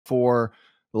for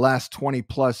the last 20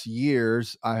 plus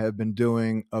years, I have been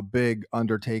doing a big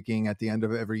undertaking at the end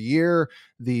of every year,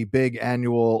 the big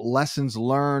annual lessons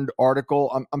learned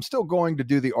article. I'm still going to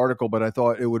do the article, but I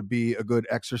thought it would be a good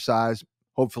exercise,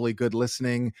 hopefully good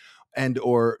listening and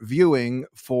or viewing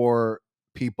for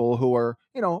people who are,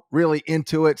 really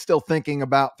into it, still thinking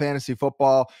about fantasy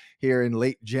football here in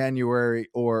late January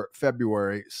or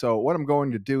February. So what I'm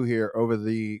going to do here over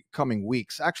the coming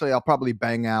weeks, actually, I'll probably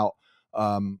bang out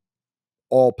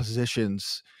all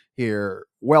positions here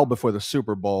well before the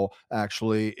Super Bowl,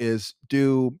 actually, is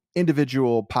do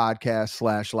individual podcast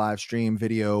 / live stream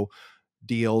video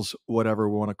deals, whatever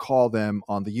we want to call them,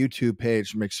 on the YouTube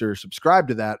page. Make sure you subscribe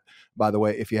to that, by the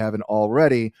way, if you haven't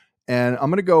already. And I'm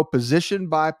going to go position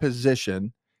by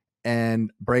position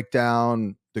and break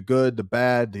down the good, the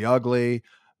bad, the ugly.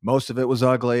 Most of it was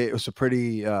ugly. It was a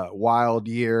pretty wild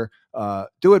year.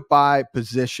 Do it by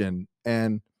position.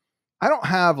 And I don't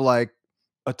have like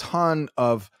a ton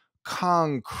of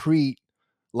concrete,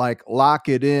 like lock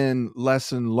it in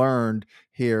lesson learned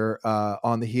here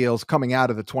on the heels coming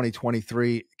out of the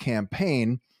 2023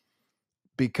 campaign,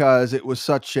 because it was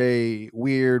such a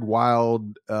weird,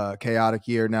 wild, chaotic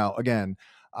year. Now, again,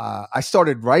 I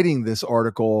started writing this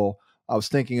article. I was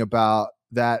thinking about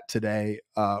that today.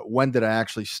 When did I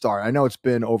actually start? I know it's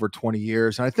been over 20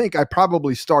 years. And I think I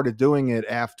probably started doing it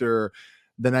after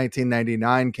the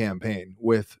 1999 campaign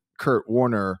with Kurt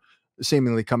Warner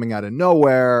seemingly coming out of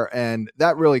nowhere. And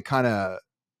that really kind of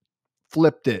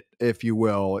flipped it, if you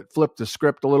will. It flipped the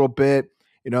script a little bit.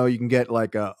 You can get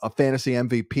like a fantasy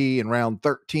MVP in round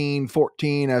 13,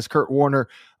 14, as Kurt Warner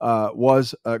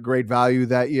was a great value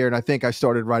that year. And I think I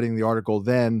started writing the article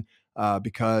then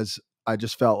because I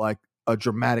just felt like a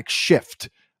dramatic shift.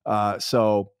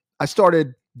 So I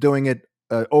started doing it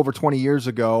over 20 years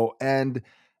ago. And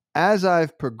as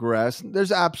I've progressed,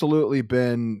 there's absolutely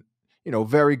been,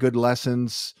 very good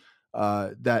lessons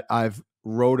that I've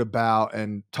wrote about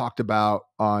and talked about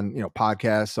on,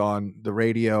 podcasts, on the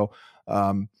radio.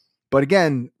 But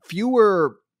again,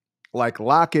 fewer like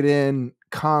lock it in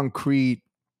concrete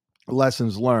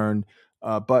lessons learned,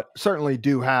 but certainly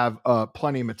do have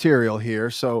plenty of material here.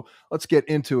 So let's get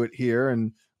into it here.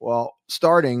 And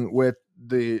starting with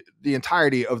the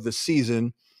entirety of the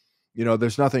season,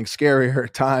 there's nothing scarier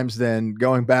at times than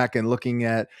going back and looking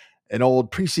at an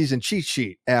old preseason cheat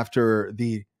sheet after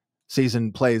the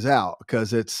season plays out,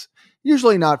 because it's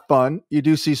usually not fun. You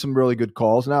do see some really good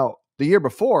calls. Now, the year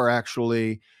before,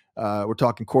 actually, we're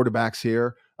talking quarterbacks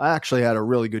here, I actually had a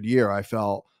really good year, I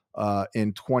felt,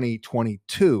 in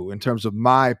 2022 in terms of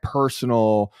my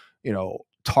personal,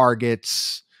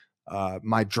 targets,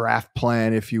 my draft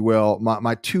plan, if you will.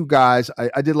 My two guys,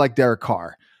 I did like Derek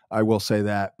Carr. I will say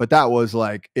that. But that was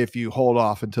like if you hold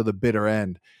off until the bitter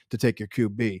end to take your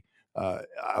QB.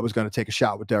 I was going to take a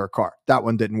shot with Derek Carr. That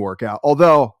one didn't work out.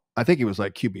 Although I think he was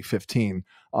like QB 15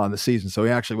 on the season. So he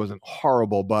actually wasn't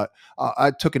horrible. But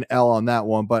I took an L on that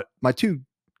one. But my two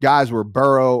guys were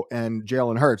Burrow and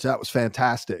Jalen Hurts. That was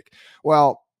fantastic.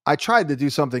 Well, I tried to do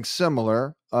something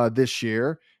similar this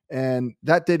year, and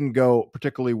that didn't go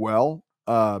particularly well.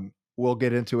 We'll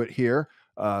get into it here.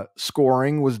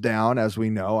 Scoring was down, as we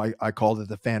know. I called it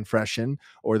the fan freshen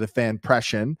or the fan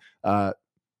pression,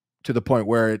 to the point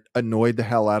where it annoyed the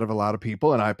hell out of a lot of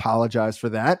people, and I apologize for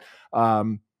that.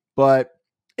 But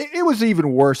it was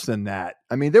even worse than that.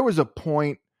 I mean, there was a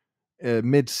point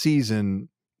mid-season.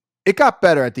 It got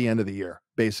better at the end of the year,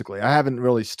 basically. I haven't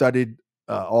really studied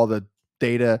all the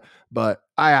data, but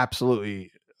I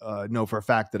absolutely know for a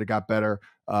fact that it got better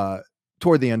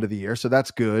toward the end of the year. So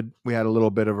that's good. We had a little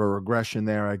bit of a regression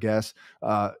there, I guess.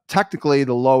 Technically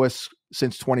the lowest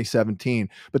since 2017,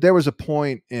 but there was a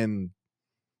point in,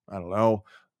 I don't know,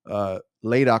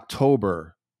 late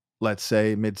October, let's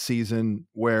say mid-season,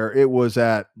 where it was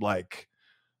at like,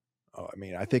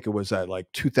 I think it was at like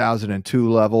 2002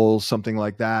 levels, something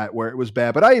like that, where it was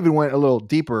bad. But I even went a little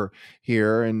deeper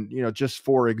here, and, just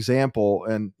for example,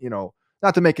 and,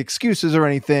 not to make excuses or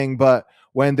anything, but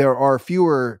when there are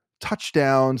fewer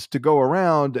touchdowns to go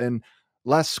around and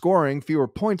less scoring, fewer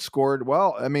points scored,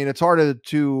 it's harder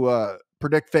to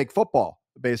predict fake football,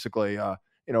 basically.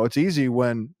 It's easy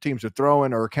when teams are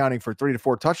throwing or accounting for 3 to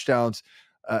 4 touchdowns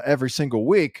every single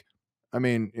week.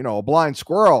 A blind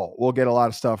squirrel will get a lot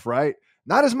of stuff right.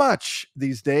 Not as much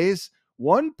these days.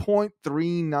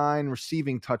 1.39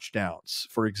 receiving touchdowns,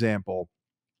 for example.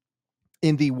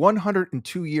 In the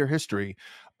 102-year history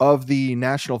of the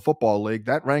National Football League,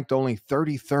 that ranked only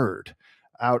 33rd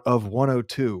out of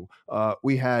 102.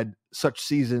 We had such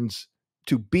seasons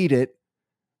to beat it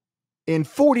in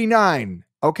 49.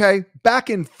 Okay, back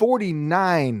in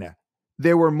 49,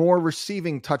 there were more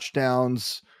receiving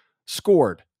touchdowns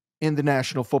scored in the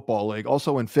National Football League.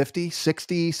 Also in 50,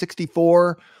 60,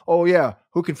 64. Oh, yeah.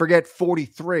 Who can forget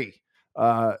 43?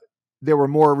 Uh, there were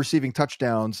more receiving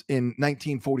touchdowns in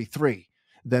 1943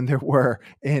 than there were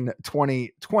in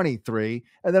 2023.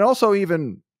 And then also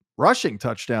even rushing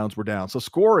touchdowns were down. So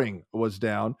scoring was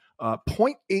down.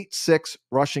 0.86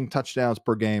 rushing touchdowns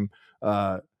per game.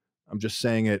 I'm just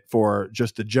saying it for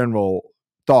just the general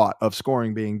thought of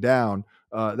scoring being down.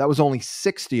 That was only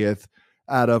 60th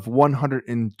out of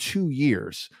 102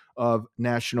 years of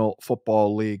National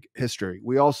Football League history.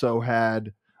 We also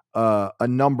had a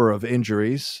number of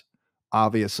injuries.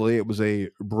 Obviously, it was a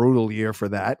brutal year for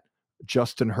that.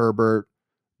 Justin Herbert,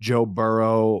 Joe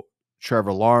Burrow,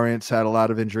 Trevor Lawrence had a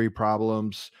lot of injury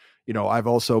problems. I've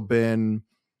also been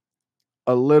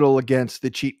a little against the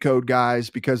cheat code guys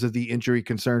because of the injury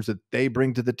concerns that they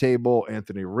bring to the table.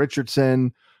 Anthony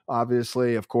Richardson,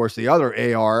 obviously, of course, the other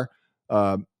AR,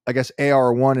 I guess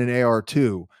AR1 and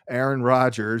AR2, Aaron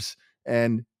Rodgers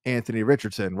and Anthony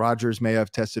Richardson. Rodgers may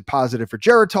have tested positive for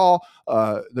Geritol.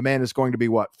 The man is going to be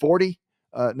 40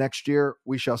 next year.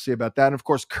 We shall see about that. And of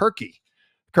course,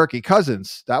 Kirky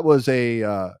Cousins. That was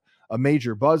a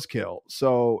major buzzkill.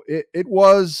 So it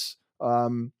was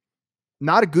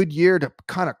not a good year to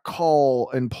kind of call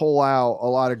and pull out a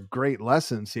lot of great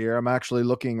lessons here. I'm actually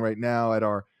looking right now at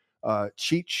our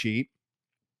cheat sheet.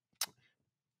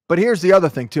 But here's the other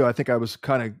thing, too. I think I was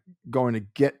kind of going to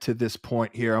get to this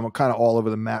point here. I'm kind of all over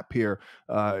the map here,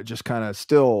 just kind of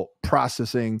still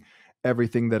processing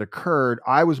everything that occurred.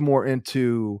 I was more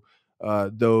into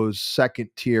those second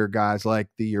tier guys like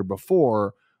the year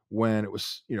before when it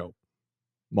was,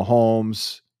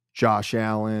 Mahomes, Josh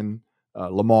Allen,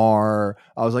 Lamar.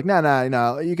 I was like,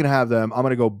 no, you can have them. I'm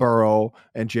going to go Burrow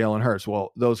and Jalen Hurts.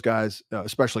 Well, those guys,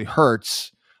 especially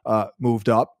Hurts, moved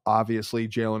up. Obviously,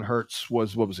 Jalen Hurts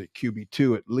was,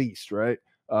 QB2 at least, right?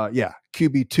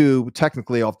 QB2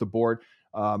 technically off the board.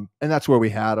 And that's where we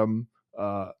had him.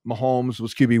 Mahomes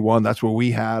was QB1. That's where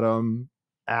we had him.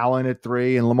 Allen at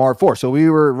 3 and Lamar at 4. So we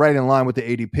were right in line with the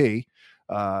ADP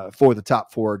for the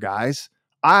top 4 guys.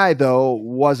 I, though,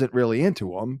 wasn't really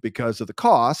into them because of the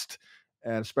cost.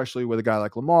 And especially with a guy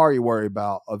like Lamar, you worry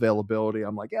about availability.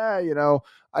 I'm like, I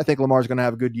think Lamar's going to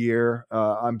have a good year.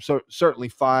 I'm certainly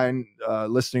fine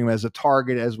listing him as a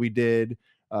target as we did.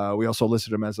 We also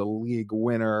listed him as a league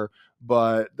winner.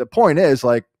 But the point is,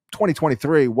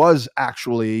 2023 was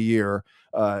actually a year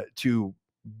to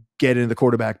get into the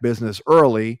quarterback business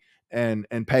early and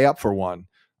pay up for one.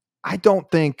 I don't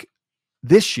think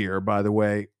this year, by the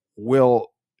way,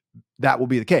 will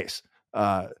be the case.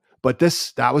 But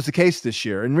that was the case this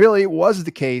year. And really it was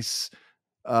the case.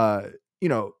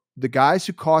 The guys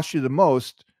who cost you the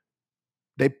most,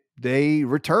 they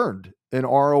returned an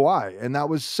ROI. And that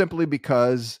was simply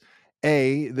because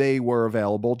they were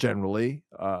available generally.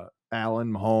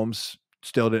 Allen, Mahomes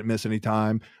still didn't miss any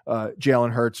time.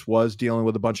 Jalen Hurts was dealing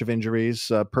with a bunch of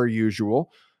injuries per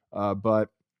usual. But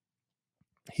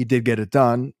he did get it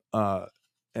done.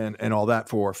 And all that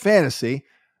for fantasy.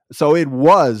 So it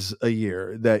was a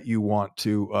year that you want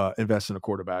to invest in a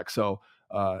quarterback. So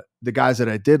the guys that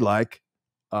I did like,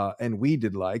 and we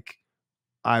did like,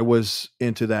 I was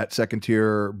into that second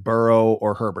tier Burrow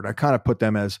or Herbert. I kind of put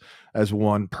them as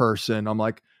one person. I'm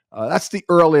like, that's the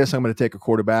earliest I'm going to take a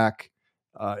quarterback.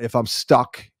 If I'm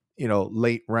stuck,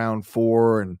 late round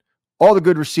 4 and all the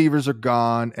good receivers are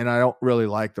gone, and I don't really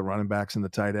like the running backs and the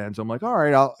tight ends. I'm like, all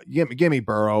right, I'll give me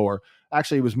Burrow, or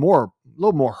actually it was a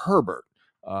little more Herbert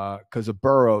because of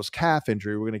Burrow's calf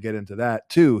injury. We're going to get into that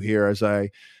too here as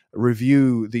I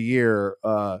review the year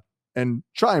and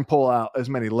try and pull out as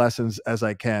many lessons as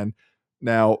I can.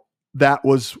 Now, that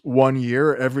was one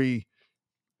year. Every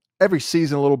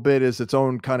season a little bit is its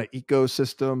own kind of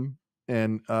ecosystem,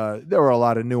 and there were a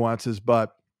lot of nuances,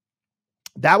 but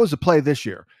that was a play this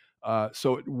year.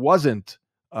 So it wasn't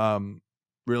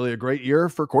really a great year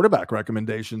for quarterback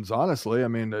recommendations, honestly. I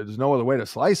mean, there's no other way to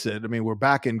slice it. I mean, we're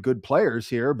back in good players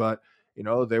here, but,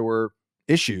 there were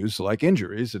issues like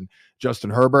injuries. And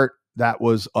Justin Herbert, that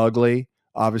was ugly.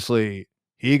 Obviously,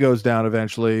 he goes down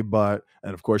eventually, and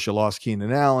of course, you lost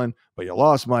Keenan Allen, but you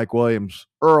lost Mike Williams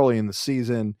early in the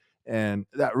season, and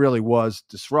that really was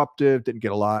disruptive. Didn't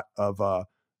get a lot of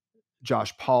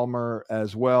Josh Palmer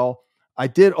as well. I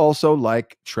did also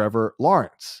like Trevor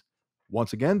Lawrence.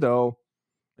 Once again, though,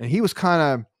 and he was kind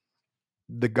of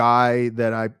the guy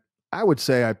that I would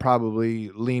say I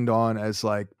probably leaned on as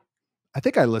I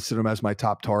think I listed him as my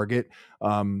top target.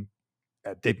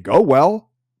 It didn't go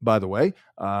well, by the way.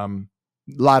 A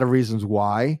lot of reasons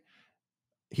why.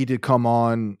 He did come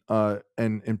on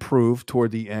and improve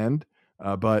toward the end.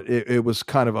 but it was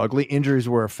kind of ugly. Injuries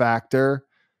were a factor.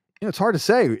 It's hard to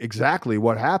say exactly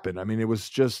what happened. I mean, it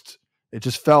just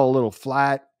fell a little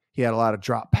flat. He had a lot of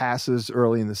drop passes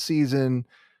early in the season.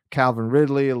 Calvin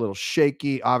Ridley, a little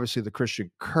shaky. Obviously, the Christian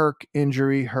Kirk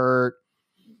injury hurt.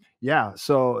 Yeah,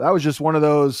 so that was just one of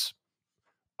those.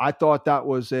 I thought that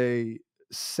was a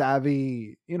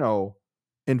savvy,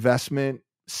 investment,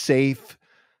 safe,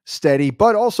 steady,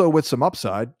 but also with some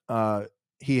upside.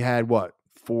 He had what,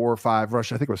 4 or 5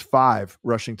 rushing? I think it was 5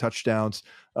 rushing touchdowns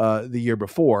the year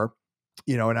before.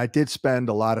 And I did spend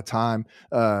a lot of time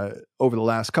over the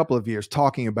last couple of years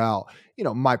talking about,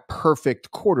 my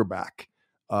perfect quarterback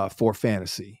for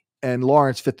fantasy, and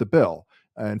Lawrence fit the bill.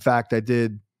 In fact, I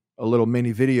did a little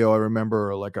mini video. I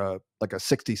remember like a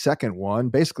 60-second one,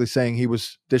 basically saying he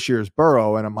was this year's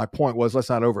Burrow. And my point was, let's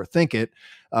not overthink it.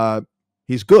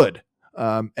 He's good,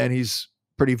 and he's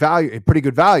pretty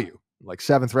good value. Like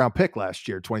 7th round pick last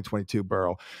year, 2022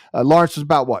 Burrow. Lawrence was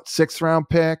about what, 6th round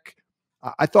pick.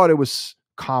 I thought it was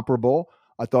comparable.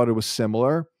 I thought it was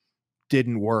similar.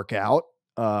 Didn't work out.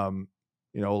 A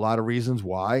lot of reasons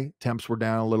why. Temps were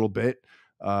down a little bit.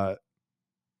 I'm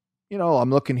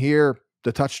looking here.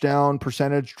 The touchdown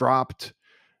percentage dropped.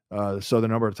 So the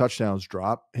number of touchdowns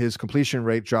dropped. His completion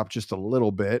rate dropped just a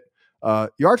little bit.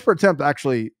 Yards per attempt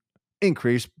actually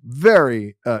increased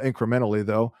very incrementally,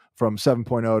 though, from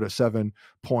 7.0 to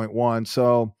 7.1.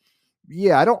 So,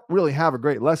 yeah, I don't really have a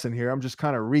great lesson here. I'm just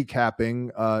kind of recapping.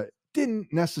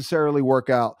 Didn't necessarily work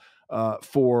out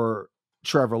for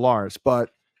Trevor Lawrence,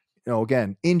 but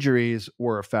again, injuries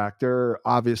were a factor.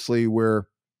 Obviously, we're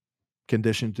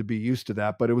conditioned to be used to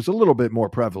that, but it was a little bit more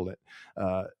prevalent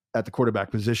at the quarterback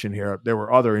position here. There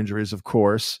were other injuries, of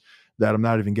course, that I'm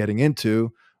not even getting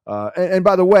into. And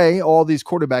by the way, all these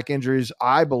quarterback injuries,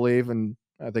 I believe, and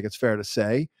I think it's fair to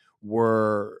say,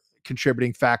 were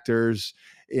contributing factors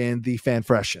in the fan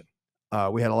freshen.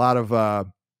 We had a lot of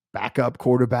backup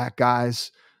quarterback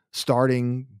guys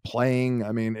starting, playing.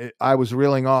 I mean, I was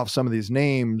reeling off some of these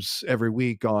names every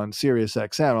week on Sirius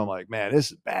XM. I'm like, man,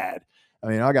 this is bad. I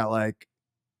mean, I got like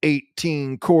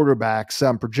 18 quarterbacks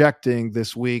I'm projecting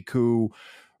this week who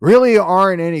really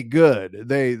aren't any good.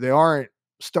 They aren't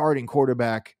starting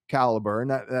quarterback caliber,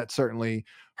 and that certainly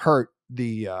hurt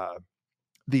the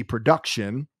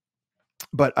production.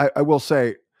 But I will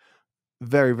say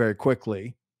very, very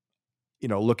quickly,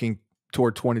 looking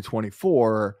toward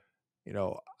 2024,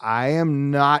 I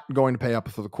am not going to pay up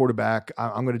for the quarterback.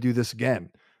 I'm going to do this again.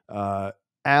 Allen,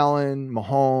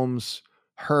 Mahomes,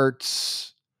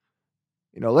 Hurts.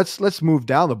 Let's move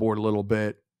down the board a little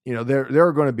bit. There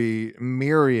are going to be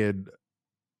myriad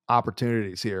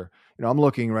opportunities here. I'm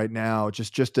looking right now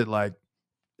just at like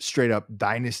straight up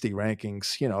dynasty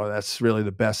rankings. That's really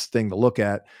the best thing to look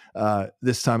at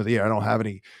this time of the year. I don't have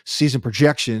any season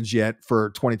projections yet for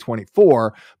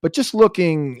 2024, but just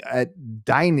looking at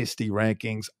dynasty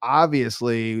rankings,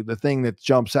 obviously the thing that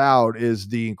jumps out is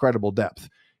the incredible depth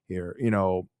here.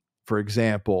 For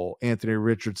example, Anthony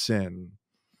Richardson,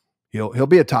 he'll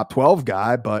be a top 12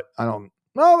 guy, but I don't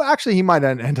know. Actually, he might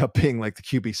end up being like the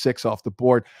QB6 off the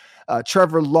board.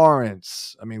 Trevor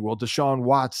Lawrence. I mean, will Deshaun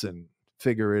Watson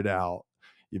figure it out?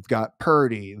 You've got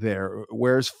Purdy there.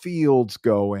 Where's Fields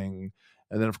going?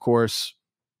 And then, of course,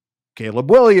 Caleb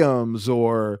Williams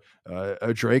or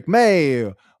Drake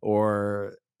May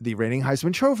or the reigning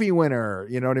Heisman Trophy winner.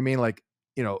 You know what I mean? Like,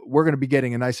 we're going to be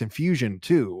getting a nice infusion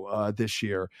too this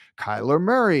year. Kyler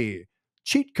Murray,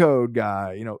 cheat code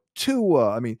guy, Tua.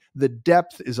 I mean, the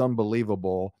depth is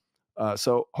unbelievable.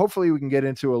 So hopefully we can get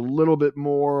into a little bit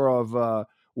more of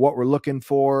what we're looking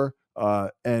for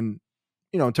and,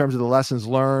 in terms of the lessons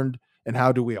learned and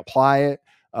how do we apply it.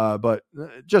 But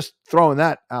just throwing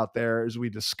that out there as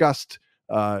we discussed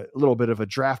a little bit of a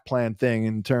draft plan thing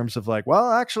in terms of like,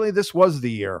 well, actually this was the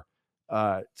year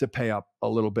to pay up a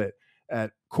little bit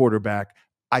at quarterback.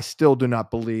 I still do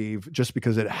not believe just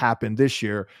because it happened this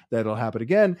year that it'll happen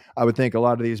again. I would think a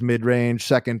lot of these mid-range,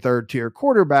 second, third tier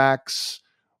quarterbacks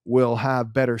will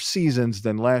have better seasons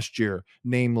than last year,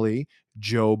 namely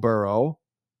Joe Burrow,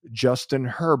 Justin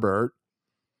Herbert,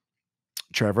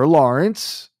 Trevor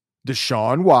Lawrence,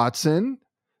 Deshaun Watson,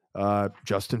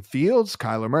 Justin Fields,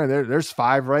 Kyler Murray. There's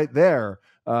 5 right there.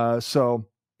 So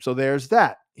there's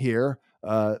that here.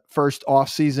 First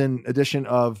off-season edition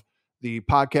of the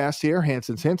podcast here,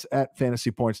 Hansen's Hints at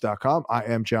fantasypoints.com. I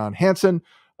am John Hansen.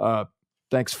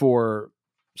 Thanks for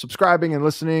subscribing and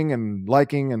listening and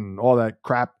liking and all that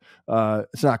crap.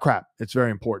 It's not crap. It's very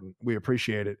important. We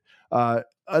appreciate it.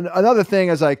 Another thing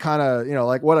is I kind of,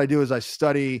 like what I do is I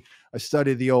study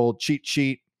the old cheat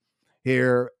sheet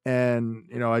here, and,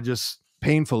 I just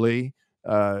painfully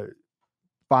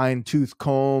fine tooth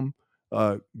comb,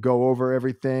 go over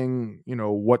everything.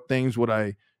 What things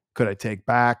could I take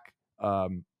back?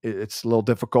 It's a little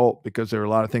difficult because there are a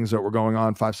lot of things that were going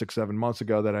on 5, 6, 7 months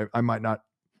ago that I might not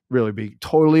really be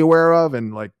totally aware of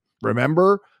and like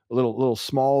remember little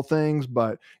small things.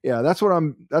 But yeah, that's what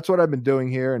I've been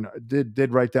doing here, and I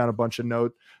did write down a bunch of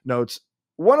notes.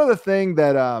 One other thing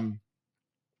that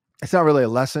it's not really a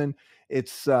lesson.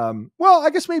 It's well, I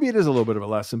guess maybe it is a little bit of a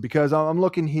lesson because I'm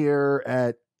looking here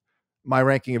at my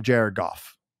ranking of Jared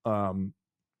Goff. I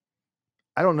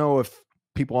don't know if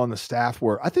people on the staff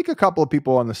I think a couple of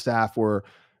people on the staff were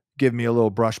giving me a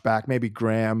little brushback, maybe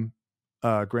Graham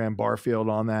Barfield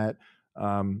on that.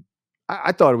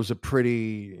 I thought it was a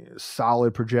pretty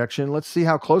solid projection. Let's see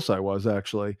how close I was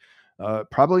actually.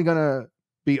 Probably going to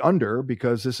be under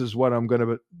because this is what I'm going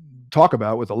to talk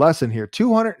about with a lesson here.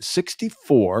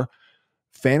 264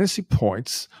 fantasy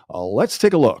points. Let's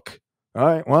take a look. All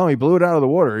right. Well, he blew it out of the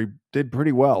water. He did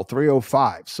pretty well,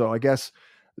 305. So I guess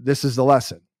this is the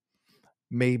lesson.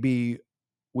 Maybe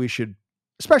we should,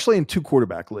 especially in 2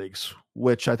 quarterback leagues,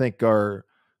 which I think are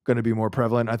going to be more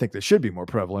prevalent. I think they should be more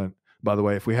prevalent, by the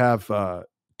way. If we have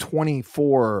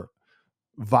 24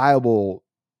 viable,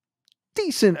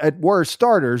 decent at worst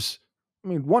starters, I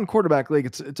mean, 1 quarterback league,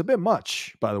 it's a bit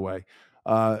much, by the way.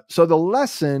 So the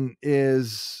lesson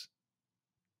is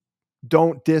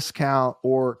don't discount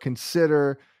or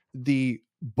consider the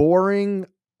boring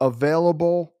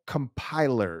available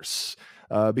compilers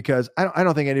because I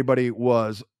don't think anybody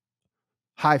was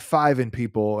high-fiving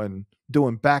people and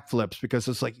doing backflips because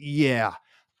it's like, yeah,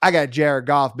 I got Jared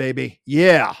Goff, baby.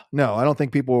 Yeah. No, I don't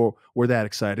think people were that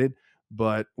excited.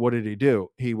 But what did he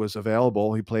do? He was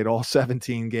available. He played all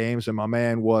 17 games, and my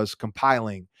man was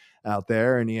compiling out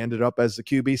there, and he ended up as the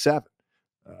QB7.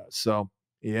 So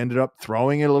he ended up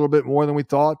throwing it a little bit more than we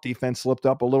thought. Defense slipped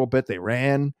up a little bit. They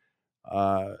ran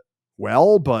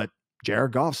well, but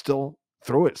Jared Goff still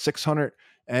threw it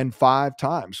 605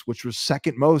 times, which was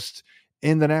second most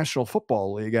in the National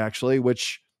Football League, actually,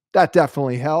 which that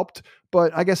definitely helped.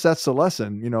 But I guess that's the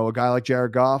lesson. A guy like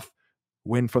Jared Goff,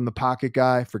 win from the pocket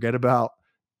guy, forget about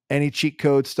any cheat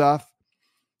code stuff.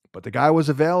 But the guy was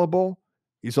available.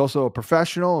 He's also a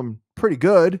professional and pretty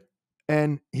good,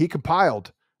 and he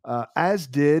compiled, as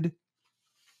did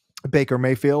Baker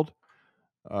Mayfield,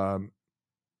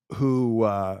 who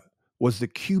was the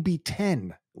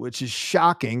QB10, which is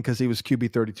shocking because he was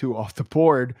QB32 off the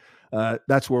board.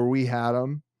 That's where we had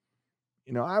him.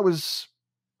 I was,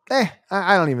 I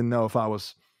don't even know if I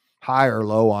was high or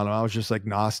low on him. I was just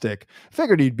agnostic.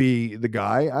 Figured he'd be the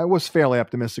guy. I was fairly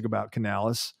optimistic about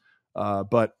Canales.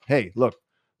 But hey, look,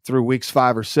 through weeks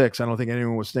 5 or 6, I don't think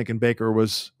anyone was thinking Baker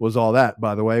was all that,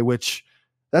 by the way, which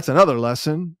that's another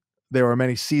lesson. There are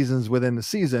many seasons within the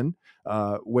season,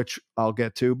 which I'll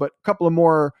get to, but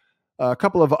a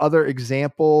couple of other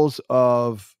examples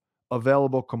of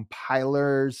available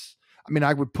compilers. I mean,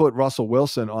 I would put Russell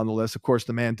Wilson on the list. Of course,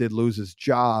 the man did lose his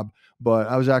job, but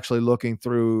I was actually looking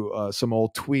through some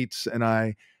old tweets, and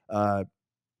I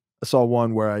saw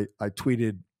one where I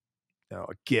tweeted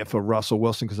a GIF of Russell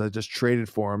Wilson because I just traded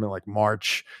for him in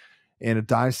March in a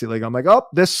dynasty league. I'm like, oh,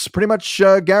 this pretty much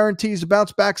guarantees a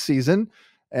bounce back season,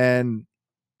 and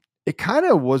it kind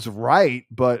of was right,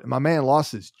 but my man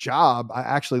lost his job. I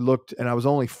actually looked, and I was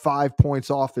only 5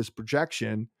 points off his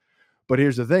projection. But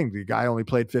here's the thing: the guy only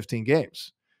played 15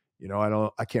 games.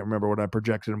 I can't remember what I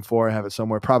projected him for. I have it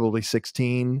somewhere, probably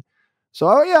 16.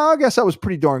 So yeah, I guess I was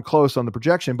pretty darn close on the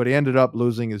projection. But he ended up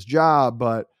losing his job.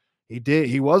 But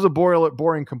he was a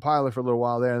boring compiler for a little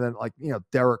while there. And then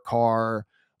Derek Carr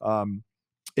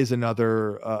is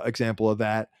another example of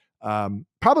that.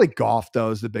 Probably Goff though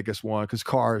is the biggest one because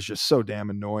Carr is just so damn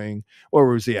annoying. Where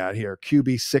was he at here?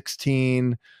 QB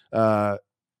 16.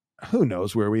 Who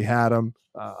knows where we had him?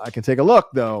 I can take a look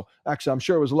though. Actually, I'm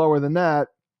sure it was lower than that.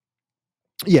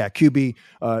 Yeah, QB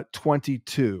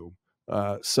 22.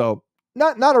 So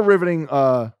not a riveting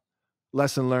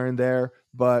lesson learned there,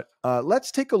 but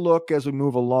let's take a look as we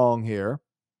move along here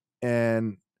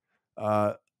and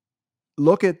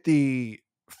look at the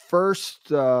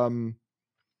first.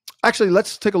 Actually,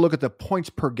 let's take a look at the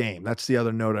points per game. That's the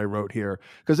other note I wrote here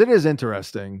because it is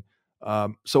interesting.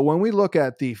 So when we look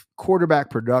at the quarterback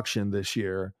production this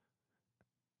year,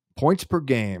 points per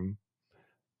game,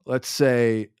 let's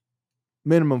say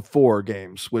minimum 4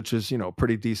 games, which is,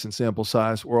 pretty decent sample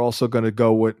size. We're also going to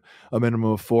go with a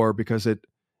minimum of 4 because it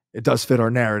does fit our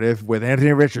narrative with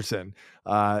Anthony Richardson.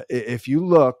 If you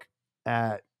look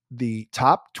at the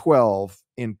top 12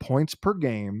 in points per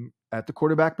game at the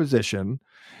quarterback position,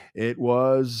 it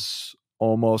was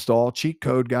almost all cheat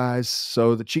code guys.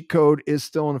 So the cheat code is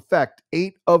still in effect.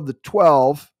 8 of the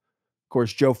 12, of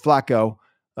course, Joe Flacco,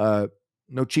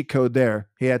 no cheat code there.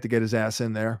 He had to get his ass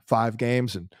in there, 5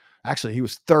 games. And actually, he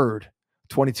was third,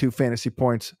 22 fantasy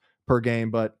points per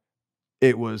game. But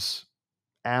it was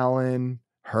Allen,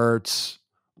 Hurts,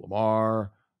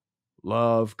 Lamar,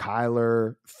 Love,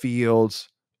 Kyler, Fields.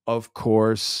 Of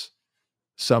course,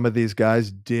 some of these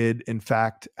guys did, in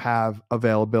fact, have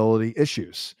availability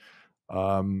issues,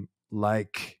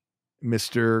 like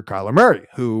Mr. Kyler Murray,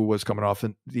 who was coming off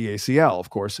the ACL. Of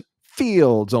course,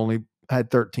 Fields only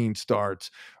had 13 starts.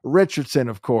 Richardson,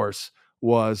 of course,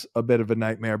 was a bit of a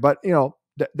nightmare. But,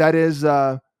 that is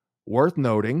worth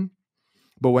noting.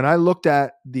 But when I looked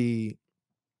at the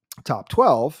top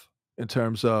 12 in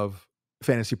terms of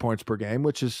fantasy points per game,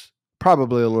 which is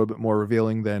probably a little bit more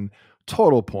revealing than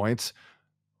total points,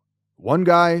 one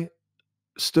guy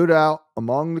stood out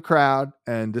among the crowd,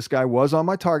 and this guy was on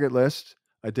my target list.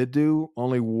 I did do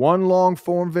only one long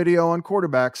form video on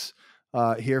quarterbacks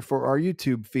here for our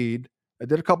YouTube feed. I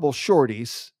did a couple of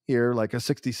shorties here, like a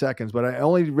 60 seconds, but I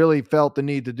only really felt the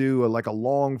need to do a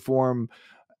long form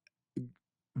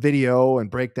video and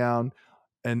breakdown.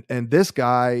 And this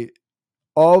guy,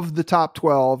 of the top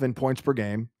 12 in points per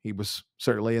game, he was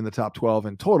certainly in the top 12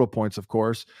 in total points, of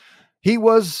course. He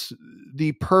was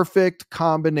the perfect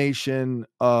combination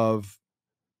of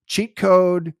cheat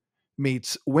code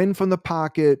meets win from the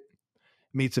pocket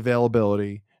meets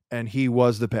availability, and he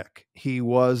was the pick. He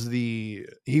was a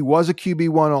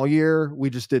QB1 all year.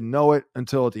 We just didn't know it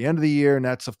until at the end of the year, and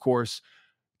that's, of course,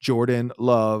 Jordan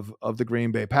Love of the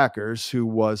Green Bay Packers, who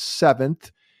was 7th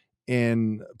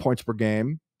in points per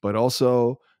game, but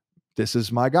also, this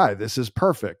is my guy. This is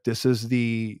perfect. This is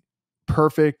the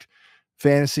perfect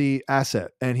fantasy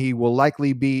asset, and he will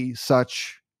likely be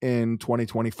such in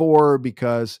 2024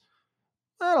 because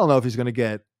I don't know if he's going to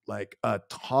get like a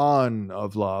ton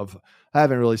of love. I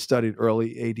haven't really studied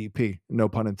early ADP, no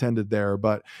pun intended there,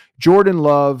 but Jordan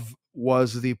Love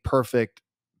was the perfect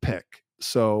pick.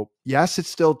 So yes, it's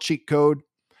still cheat code.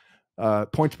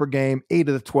 Points per game, 8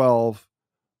 of the 12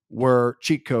 were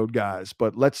cheat code guys,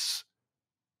 but let's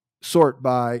sort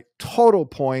by total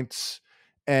points,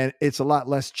 and it's a lot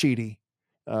less cheaty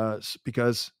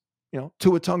because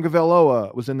Tua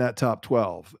Tagovailoa was in that top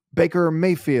 12. Baker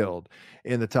Mayfield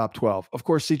in the top 12. Of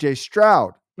course, CJ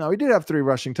Stroud. Now, he did have 3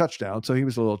 rushing touchdowns, so he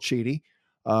was a little cheaty.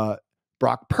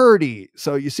 Brock Purdy.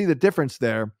 So you see the difference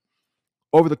there.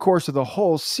 Over the course of the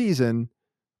whole season,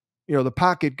 the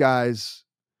pocket guys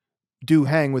do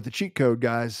hang with the cheat code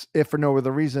guys, if for no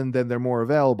other reason than they're more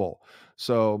available.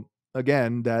 So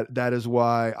again, that is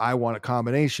why I want a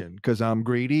combination, because I'm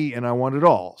greedy and I want it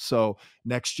all. So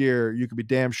next year, you can be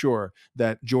damn sure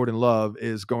that Jordan Love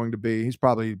is going to be, he's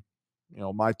probably,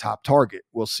 my top target.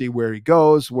 We'll see where he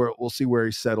goes, we'll see where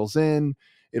he settles in.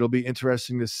 It'll be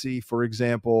interesting to see, for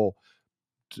example,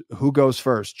 who goes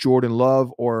first, Jordan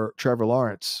Love or Trevor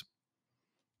Lawrence.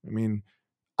 I mean,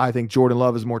 I think Jordan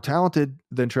Love is more talented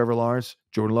than Trevor Lawrence.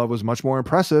 Jordan Love was much more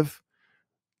impressive,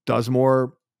 does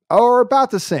more, or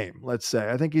about the same, let's say.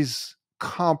 I think he's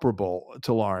comparable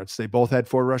to Lawrence. They both had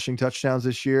 4 rushing touchdowns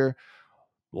this year.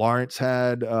 Lawrence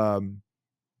had a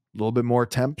little bit more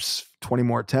attempts, 20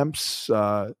 more attempts,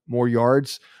 more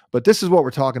yards. But this is what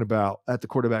we're talking about at the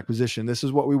quarterback position. This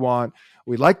is what we want.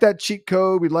 We like that cheat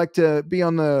code. We'd like to be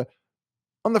on the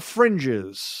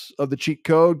fringes of the cheat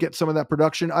code, get some of that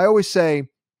production. I always say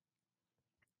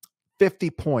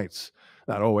 50 points.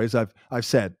 Not always. I've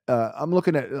said, I'm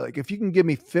looking at, like, if you can give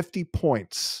me 50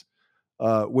 points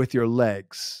with your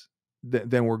legs,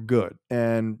 then we're good.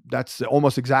 And that's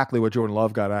almost exactly what Jordan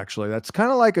Love got, actually. That's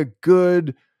kind of like a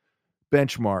good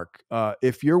benchmark.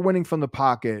 If you're winning from the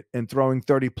pocket and throwing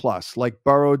 30 plus, like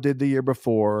Burrow did the year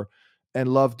before and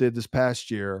Love did this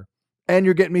past year, and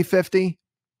you're getting me 50,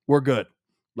 we're good.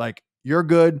 Like, you're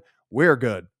good, we're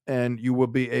good. And you will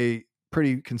be a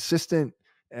pretty consistent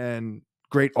and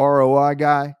great ROI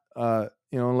guy,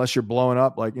 unless you're blowing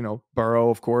up like, Burrow,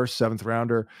 of course, 7th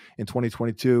rounder in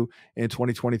 2022. In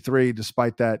 2023,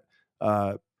 despite that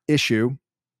issue,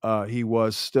 he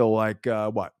was still like,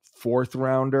 4th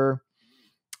rounder.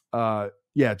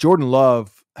 Jordan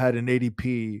Love had an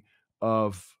ADP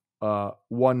of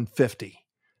 150,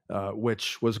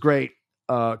 which was great.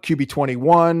 QB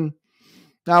 21.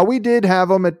 Now, we did have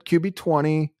him at QB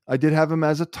 20. I did have him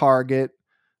as a target.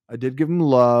 I did give him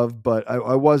love, but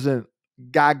I wasn't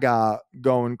gaga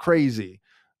going crazy,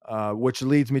 which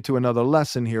leads me to another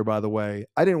lesson here, by the way.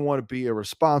 I didn't want to be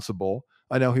irresponsible.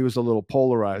 I know he was a little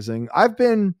polarizing. I've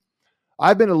been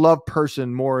a Love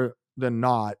person more than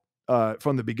not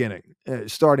from the beginning,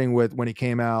 starting with when he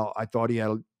came out. I thought he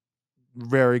had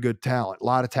very good talent, a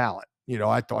lot of talent.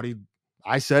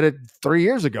 I said it 3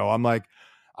 years ago. I'm like,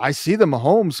 I see the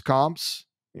Mahomes comps.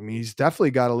 I mean, he's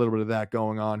definitely got a little bit of that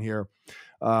going on here.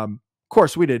 Of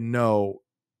course, we didn't know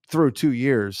through 2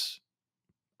 years.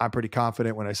 I'm pretty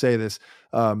confident when I say this.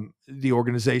 The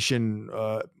organization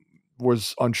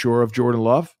was unsure of Jordan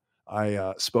Love.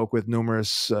 I spoke with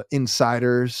numerous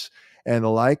insiders and the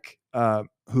like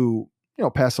who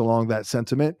pass along that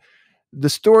sentiment. The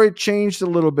story changed a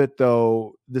little bit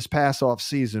though this past off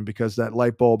season because that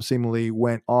light bulb seemingly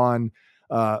went on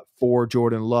for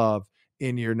Jordan Love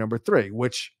in year number 3,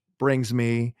 which brings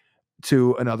me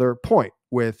to another point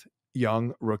with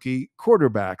young rookie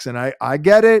quarterbacks. And I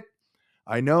get it.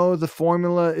 I know the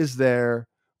formula is there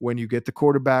when you get the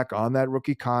quarterback on that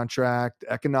rookie contract.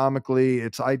 Economically,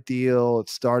 it's ideal.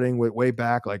 It's starting with way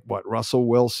back, like what, Russell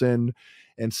Wilson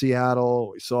in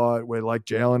Seattle. We saw it with like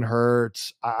Jalen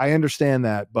Hurts. I understand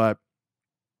that. But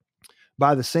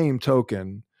by the same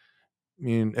token, I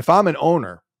mean, if I'm an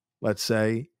owner, let's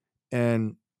say,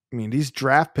 and I mean, these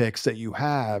draft picks that you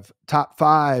have, top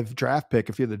 5 draft pick,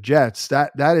 if you're the Jets,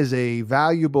 that is a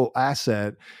valuable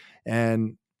asset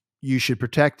and you should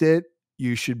protect it.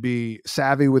 You should be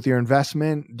savvy with your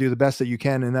investment, do the best that you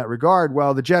can in that regard.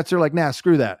 Well, the Jets are like, nah,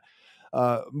 screw that.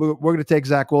 We're going to take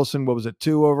Zach Wilson. What was it?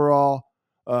 2 overall,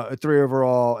 3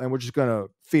 overall. And we're just going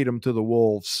to feed him to the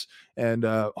wolves and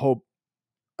hope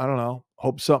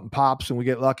something pops and we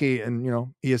get lucky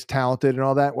and, he is talented and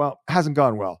all that. Well, it hasn't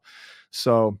gone well.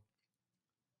 So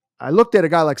I looked at a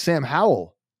guy like Sam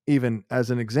Howell, even as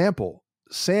an example.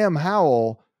 Sam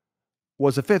Howell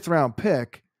was a 5th round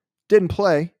pick, didn't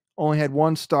play, only had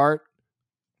 1 start,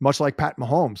 much like Pat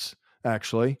Mahomes,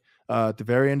 actually, at the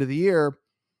very end of the year.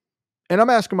 And I'm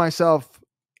asking myself,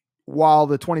 while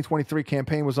the 2023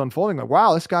 campaign was unfolding, like,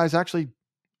 wow, this guy's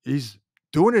he's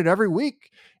doing it every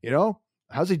week.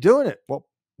 How's he doing it? Well,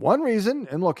 one reason,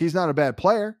 and look, he's not a bad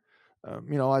player.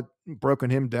 I've broken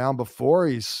him down before.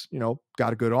 He's,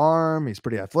 got a good arm. He's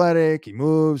pretty athletic. He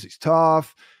moves. He's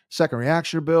tough. Second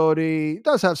reaction ability. He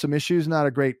does have some issues. Not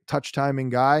a great touch timing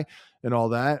guy and all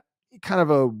that. Kind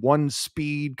of a one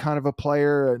speed kind of a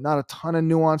player. Not a ton of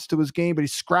nuance to his game, but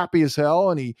he's scrappy as hell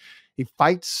and he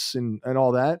fights and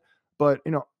all that. But,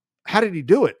 how did he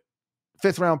do it?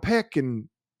 5th round pick, and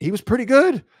he was pretty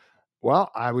good. Well,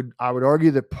 I would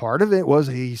argue that part of it was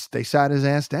they sat his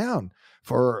ass down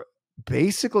for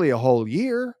basically a whole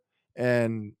year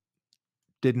and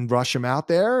didn't rush him out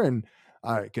there. And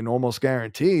I can almost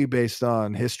guarantee, based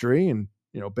on history and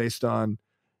based on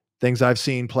things I've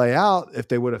seen play out, if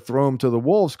they would have thrown him to the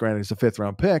wolves, granted he's a 5th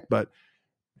round pick, but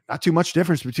not too much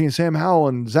difference between Sam Howell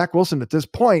and Zach Wilson at this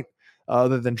point,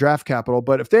 other than draft capital.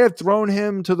 But if they had thrown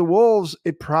him to the wolves,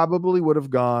 it probably would have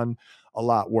gone a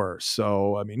lot worse.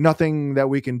 So, I mean, nothing that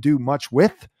we can do much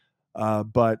with,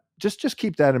 but just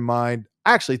keep that in mind.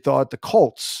 I actually thought the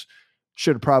Colts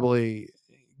should have probably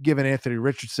given Anthony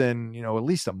Richardson, at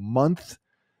least a month.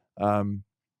 Who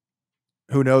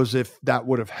knows if that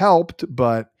would have helped,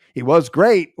 but he was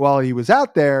great while he was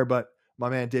out there, but my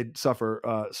man did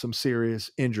suffer some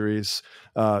serious injuries.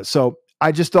 So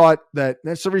I just thought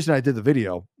that's the reason I did the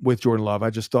video with Jordan Love. I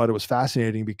just thought it was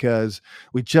fascinating because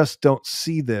we just don't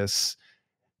see this.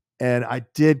 And I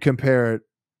did compare it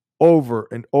over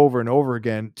and over and over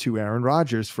again to Aaron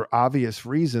Rodgers for obvious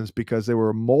reasons, because there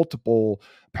were multiple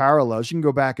parallels. You can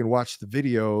go back and watch the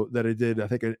video that I did, I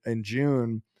think in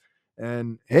June.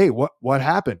 And hey, what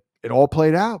happened? It all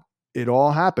played out. It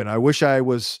all happened. I wish I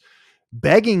was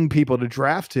begging people to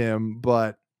draft him,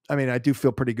 but I mean, I do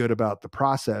feel pretty good about the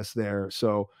process there.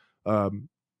 So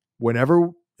whenever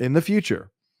in the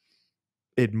future,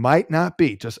 it might not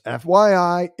be, just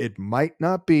FYI, it might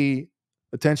not be,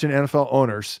 attention NFL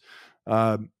owners,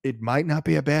 it might not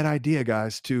be a bad idea,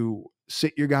 guys, to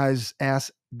sit your guys'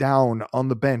 ass down on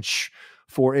the bench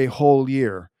for a whole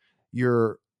year.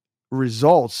 Your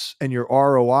results and your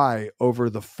ROI over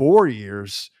the 4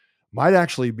 years might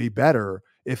actually be better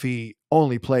if he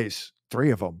only plays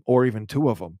 3 of them or even 2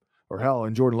 of them, or hell,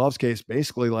 in Jordan Love's case,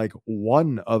 basically like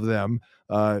 1 of them.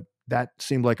 That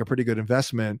seemed like a pretty good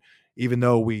investment, even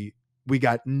though we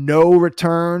got no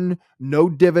return, no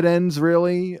dividends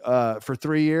really for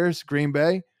 3 years. Green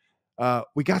Bay,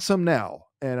 we got some now,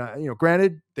 and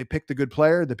granted, they picked a good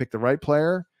player, they picked the right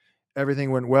player,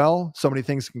 everything went well. So many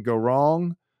things can go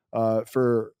wrong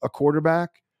for a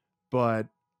quarterback, but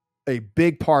a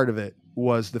big part of it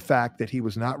was the fact that he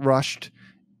was not rushed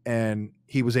and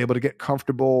he was able to get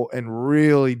comfortable and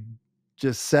really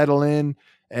just settle in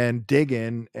and dig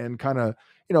in and kind of,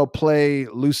 play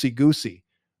loosey goosey.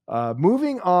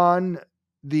 Moving on,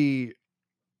 the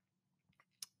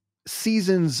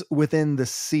seasons within the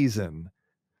season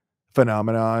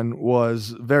phenomenon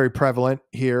was very prevalent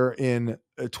here in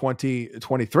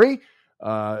 2023.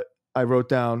 I wrote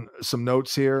down some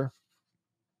notes here.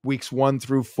 Weeks 1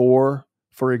 through 4,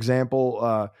 for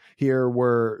example, here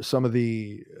were some of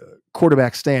the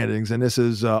quarterback standings, and this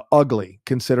is ugly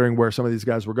considering where some of these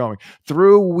guys were going.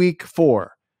 Through week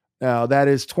 4, now that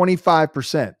is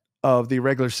 25% of the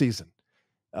regular season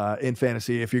in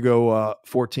fantasy if you go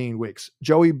 14 weeks.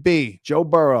 Joe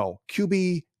Burrow,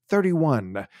 QB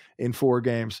 31 in 4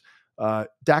 games.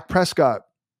 Dak Prescott,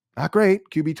 not great,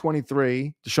 QB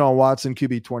 23. Deshaun Watson,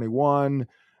 QB 21.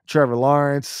 Trevor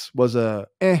Lawrence was a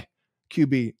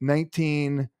QB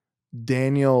 19.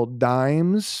 Daniel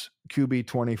Dimes, QB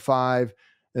 25.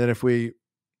 And then if we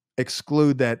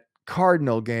exclude that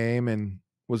Cardinal game, and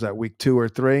was that week 2 or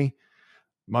 3?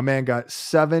 My man got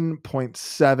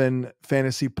 7.7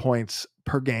 fantasy points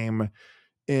per game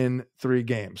in 3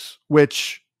 games,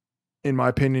 which, in my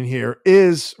opinion, here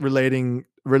is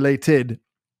related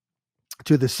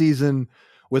to the season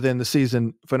within the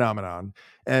season phenomenon.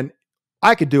 And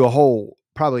I could do a whole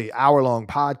probably hour-long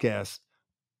podcast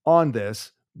on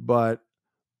this, but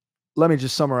let me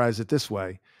just summarize it this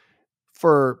way.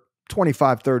 For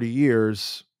 25, 30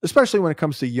 years, especially when it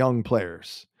comes to young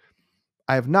players,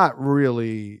 I have not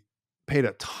really paid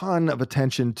a ton of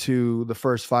attention to the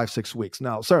first 5-6 weeks.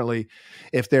 Now, certainly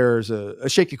if there's a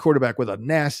shaky quarterback with a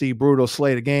nasty, brutal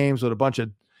slate of games with a bunch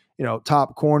of,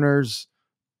 top corners,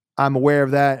 I'm aware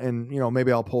of that. And,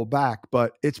 maybe I'll pull back,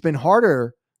 but it's been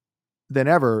harder than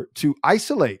ever to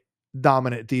isolate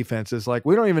dominant defenses. Like,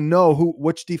 we don't even know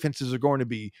which defenses are going to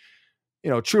be,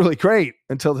 truly great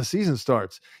until the season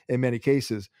starts in many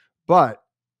cases. But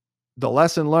the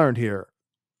lesson learned here,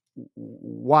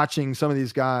 watching some of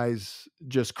these guys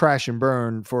just crash and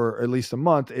burn for at least a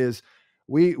month, is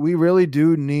we really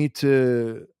do need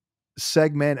to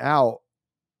segment out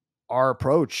our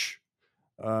approach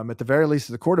at the very least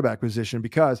at the quarterback position,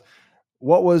 because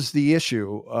what was the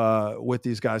issue with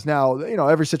these guys? Now,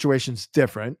 every situation's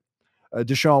different.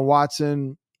 Deshaun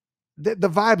Watson, the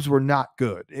vibes were not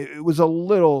good. It was a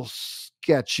little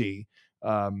sketchy.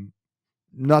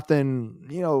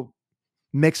 Nothing,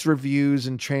 mixed reviews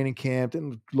in training camp,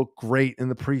 didn't look great in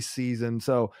the preseason.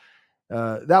 So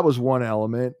that was one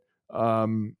element.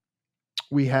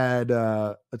 We had,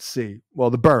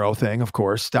 the Burrow thing, of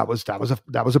course, that was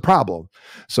a problem.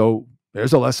 So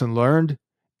there's a lesson learned.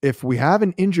 If we have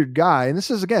an injured guy, and this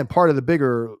is again part of the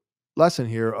bigger lesson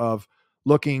here of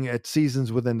looking at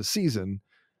seasons within the season,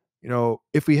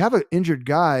 if we have an injured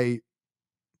guy,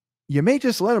 you may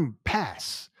just let him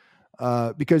pass.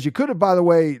 Because you could have, by the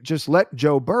way, just let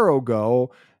Joe Burrow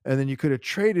go, and then you could have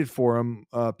traded for him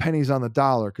pennies on the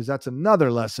dollar, because that's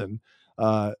another lesson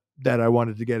that I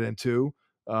wanted to get into,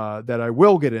 that I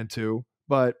will get into.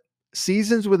 But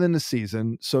seasons within the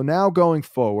season. So now going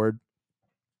forward,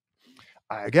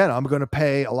 I'm going to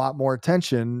pay a lot more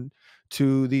attention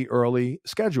to the early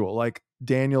schedule. Like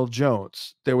Daniel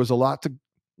Jones, there was a lot to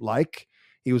like.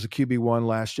 He was a QB1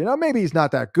 last year. Now, maybe he's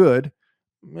not that good.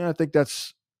 I think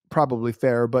that's probably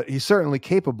fair, but he's certainly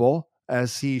capable,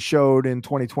 as he showed in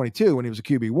 2022 when he was a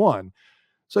QB1.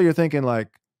 So you're thinking like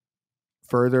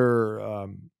further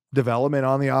development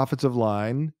on the offensive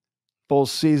line, full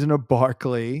season of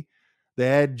Barkley. They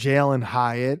had Jalen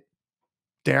Hyatt,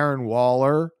 Darren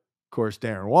Waller. Of course,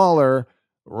 Darren Waller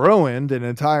ruined an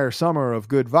entire summer of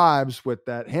good vibes with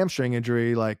that hamstring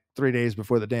injury like 3 days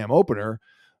before the damn opener.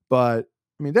 But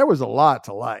I mean, there was a lot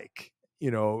to like.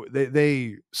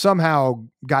 They somehow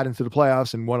got into the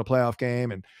playoffs and won a playoff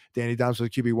game, and Danny Dimes was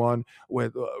QB1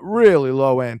 with really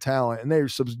low end talent, and they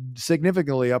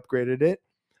significantly upgraded it.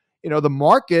 The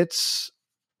markets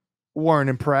weren't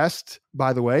impressed,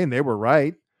 by the way, and they were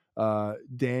right.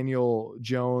 Daniel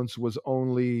Jones was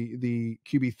only the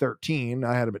QB 13.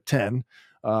 I had him at 10.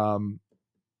 And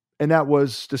that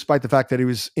was despite the fact that he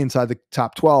was inside the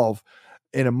top 12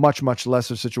 in a much, much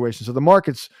lesser situation. So the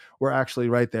markets were actually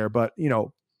right there, but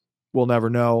we'll never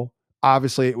know.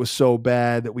 Obviously it was so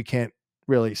bad that we can't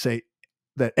really say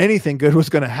that anything good was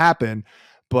going to happen,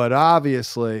 but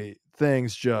obviously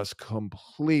things just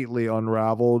completely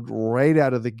unraveled right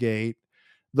out of the gate.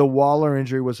 The Waller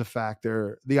injury was a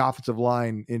factor. The offensive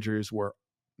line injuries were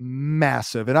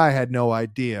massive. And I had no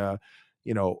idea,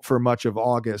 for much of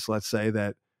August, let's say,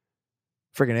 that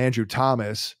friggin' Andrew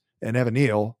Thomas and Evan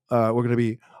Neal were going to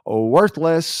be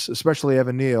worthless, especially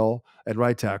Evan Neal at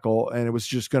right tackle. And it was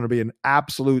just going to be an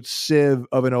absolute sieve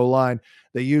of an O-line.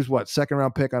 They used second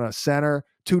round pick on a center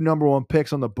 2 number 1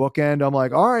 picks on the bookend. I'm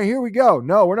like, all right, here we go.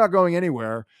 No, we're not going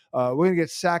anywhere. We're going to get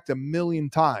sacked a million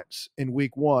times in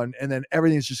week 1, and then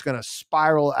everything's just going to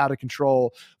spiral out of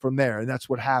control from there. And that's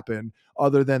what happened,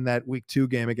 other than that week 2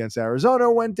 game against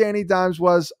Arizona when Danny Dimes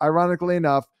was, ironically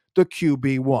enough, the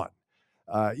QB1.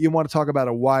 You want to talk about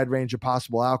a wide range of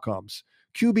possible outcomes.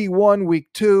 QB1 week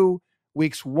 2,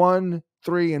 weeks 1,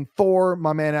 3, and 4,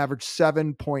 my man averaged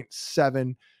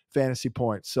 7.7 fantasy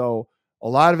points. So a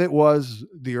lot of it was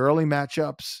the early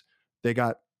matchups. They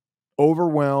got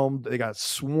overwhelmed. They got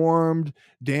swarmed.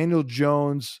 Daniel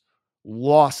Jones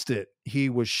lost it. He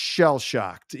was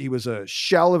shell-shocked. He was a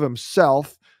shell of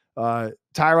himself.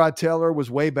 Tyrod Taylor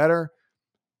was way better.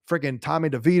 Freaking Tommy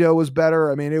DeVito was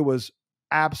better. I mean, it was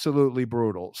absolutely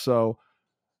brutal. So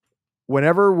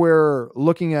whenever we're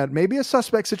looking at maybe a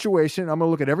suspect situation, I'm going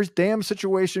to look at every damn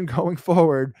situation going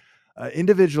forward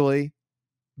individually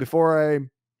before I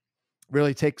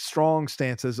really take strong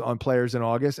stances on players in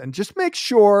August, and just make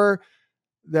sure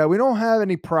that we don't have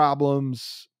any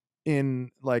problems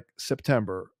in like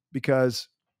September, because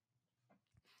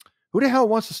who the hell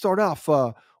wants to start off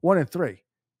 1-3?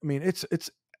 I mean, it's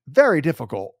very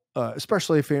difficult,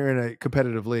 especially if you're in a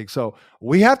competitive league. So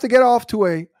we have to get off to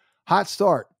a hot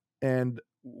start, and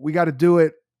we got to do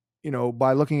it,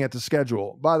 by looking at the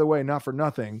schedule. By the way, not for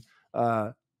nothing,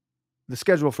 the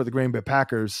schedule for the Green Bay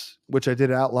Packers, which I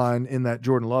did outline in that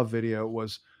Jordan Love video,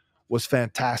 was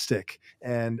fantastic.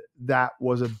 And that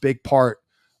was a big part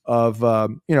of,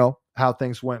 how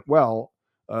things went well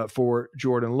for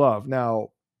Jordan Love. Now,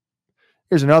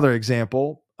 here's another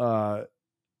example.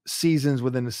 Seasons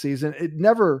within the season. It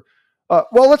never,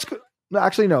 let's go.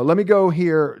 Actually, no, let me go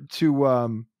here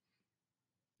to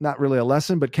not really a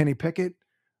lesson, but Kenny Pickett,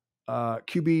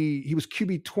 QB, he was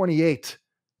QB 28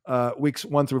 weeks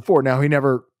 1 through 4. Now, he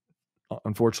never,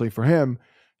 unfortunately for him,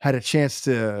 had a chance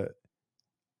to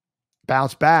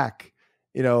bounce back.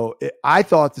 I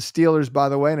thought the Steelers, by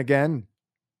the way, and again,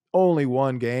 only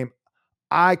one game,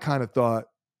 I kind of thought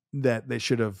that they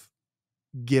should have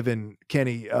given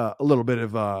Kenny a little bit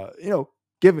of,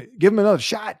 give him another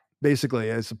shot, basically,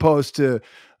 as opposed to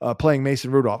playing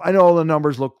Mason Rudolph. I know all the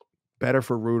numbers look better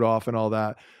for Rudolph and all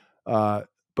that.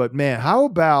 But man, how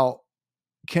about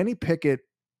Kenny Pickett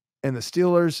and the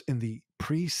Steelers in the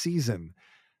preseason?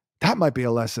 That might be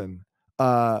a lesson.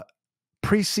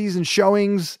 Preseason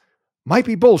showings might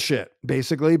be bullshit,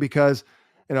 basically, because,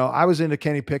 I was into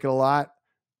Kenny Pickett a lot.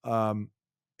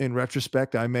 In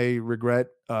retrospect, I may regret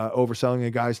overselling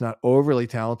a guy who's not overly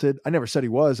talented. I never said he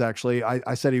was, actually.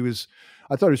 I said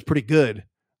I thought he was pretty good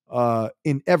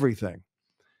in everything.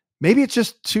 Maybe it's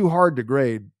just too hard to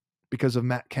grade because of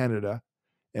Matt Canada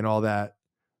and all that.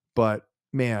 But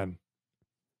man,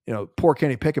 poor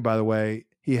Kenny Pickett, by the way,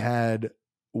 he had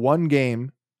one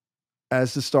game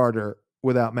as the starter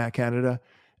without Matt Canada,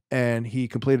 and he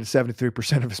completed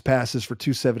 73% of his passes for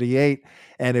 278.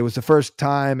 And it was the first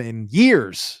time in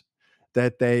years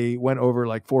that they went over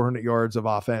like 400 yards of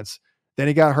offense. Then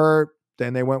he got hurt.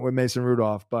 Then they went with Mason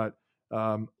Rudolph. But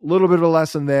a little bit of a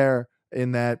lesson there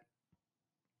in that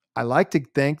I like to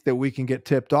think that we can get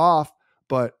tipped off,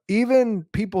 but even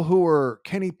people who were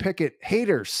Kenny Pickett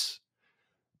haters,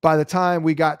 by the time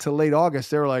we got to late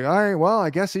August, they were like, all right, well, I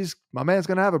guess my man's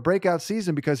going to have a breakout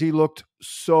season because he looked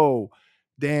so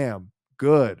damn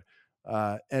good.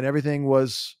 And everything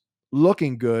was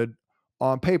looking good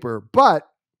on paper. But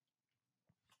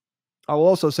I will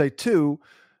also say too,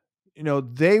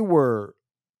 they were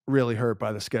really hurt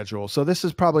by the schedule. So this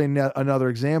is probably another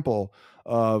example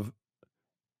of,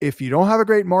 if you don't have a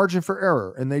great margin for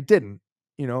error, and they didn't,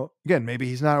 again, maybe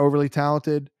he's not overly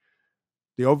talented.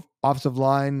 The offensive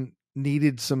line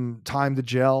needed some time to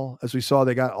gel. As we saw,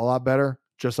 they got a lot better,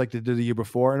 just like they did the year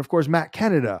before. And of course, Matt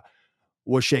Canada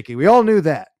was shaky. We all knew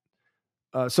that.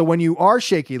 So when you are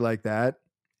shaky like that,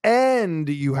 and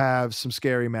you have some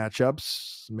scary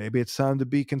matchups, maybe it's time to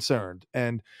be concerned,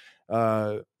 and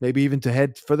maybe even to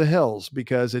head for the hills,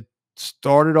 because it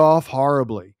started off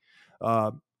horribly.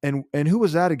 And who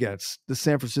was that against? The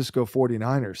San Francisco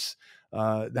 49ers.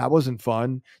 That wasn't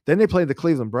fun. Then they played the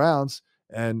Cleveland Browns,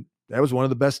 and that was one of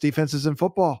the best defenses in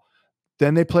football.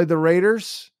 Then they played the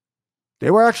Raiders. They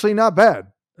were actually not bad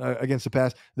against the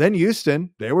pass. Then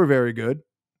Houston, they were very good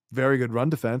run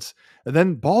defense. And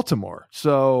then Baltimore.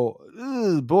 So,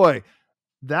 boy,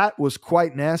 that was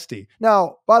quite nasty.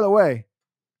 Now, by the way,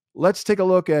 let's take a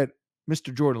look at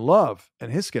Mr. Jordan Love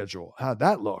and his schedule. How'd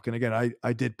that look? And again,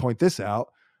 I did point this out.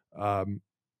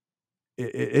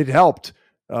 It helped.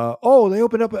 They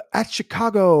opened up at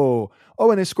Chicago.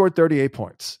 And they scored 38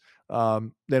 points.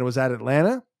 Then it was at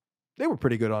Atlanta. They were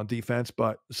pretty good on defense,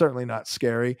 but certainly not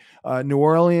scary. New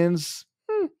Orleans,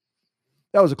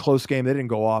 that was a close game. They didn't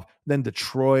go off. Then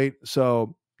Detroit.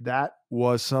 So that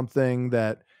was something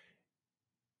that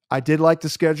I did like the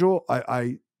schedule.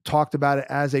 I talked about it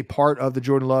as a part of the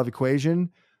Jordan Love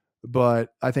equation,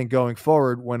 but I think going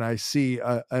forward, when I see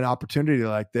an opportunity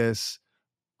like this,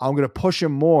 I'm going to push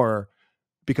him more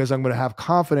because I'm going to have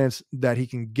confidence that he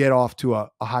can get off to a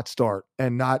hot start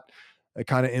and not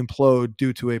kind of implode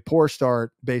due to a poor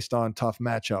start based on tough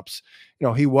matchups.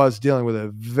 He was dealing with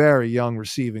a very young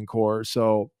receiving core.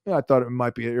 So I thought it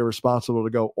might be irresponsible to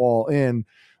go all in,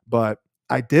 but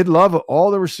I did love all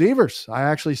the receivers. I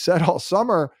actually said all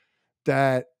summer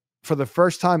that for the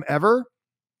first time ever,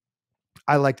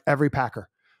 I liked every Packer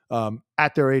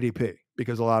at their ADP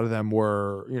because a lot of them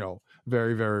were,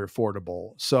 very, very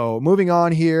affordable. So moving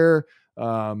on here,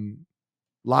 a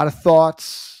lot of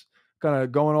thoughts kind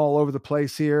of going all over the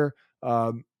place here.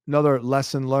 Another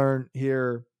lesson learned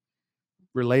here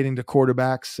relating to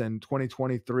quarterbacks and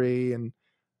 2023. And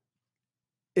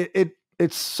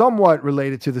it's somewhat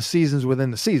related to the seasons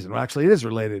within the season. Well, actually, it is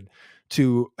related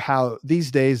to how these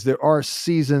days there are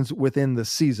seasons within the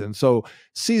season. So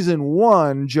season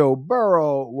 1, Joe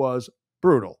Burrow was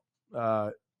brutal.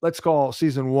 Let's call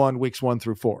season 1, weeks 1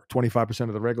 through 4, 25%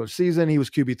 of the regular season. He was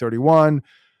QB 31.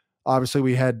 Obviously,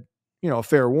 we had, a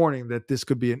fair warning that this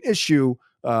could be an issue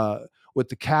with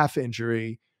the calf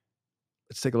injury.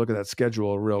 Let's take a look at that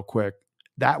schedule real quick.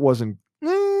 That wasn't,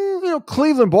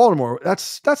 Cleveland, Baltimore.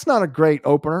 That's not a great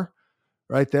opener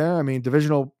right there. I mean,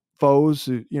 divisional foes,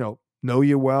 know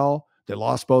you well. They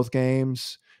lost both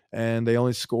games and they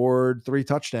only scored 3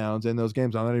 touchdowns in those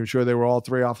games. I'm not even sure they were all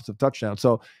 3 offensive touchdowns.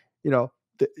 So,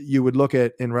 you would look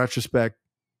at in retrospect,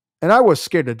 and I was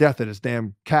scared to death of his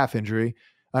damn calf injury.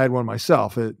 I had one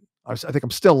myself. I think I'm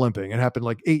still limping. It happened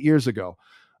like 8 years ago.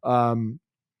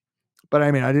 But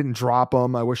I mean, I didn't drop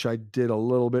him. I wish I did a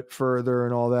little bit further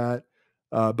and all that.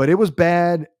 But it was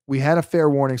bad. We had a fair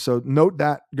warning. So note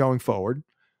that going forward,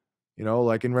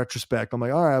 like in retrospect, I'm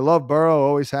like, all right, I love Burrow,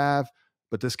 always have,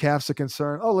 but this calf's a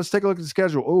concern. Oh, let's take a look at the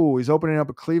schedule. Oh, he's opening up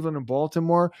at Cleveland and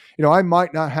Baltimore. I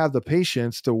might not have the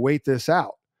patience to wait this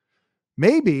out.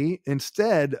 Maybe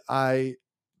instead I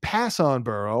pass on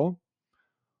Burrow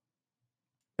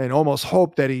and almost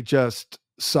hope that he just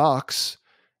sucks.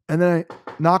 And then I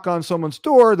knock on someone's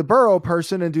door, the Burrow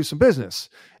person, and do some business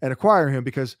and acquire him,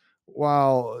 because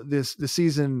while the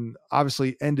season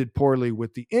obviously ended poorly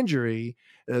with the injury,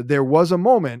 there was a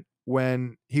moment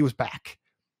when he was back.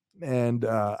 And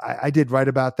I did write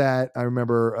about that. I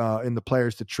remember in the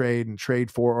Players to Trade and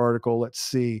Trade For article. Let's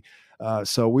see.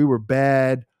 So we were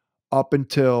bad up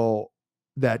until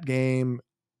that game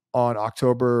on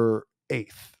October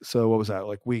 8th. So what was that,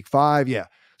 like week 5? Yeah.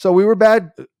 So we were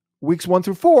bad weeks 1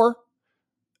 through 4.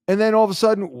 And then all of a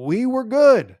sudden we were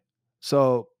good.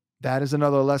 So that is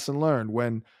another lesson learned.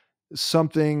 When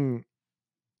something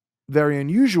very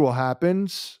unusual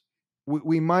happens,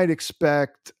 we might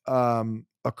expect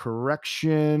a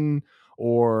correction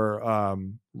or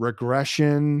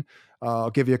regression.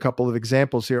 I'll give you a couple of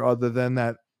examples here other than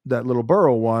that little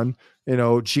Burrow one.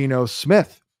 Geno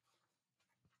Smith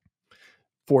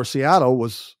for Seattle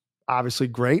was obviously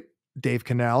great. Dave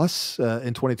Canales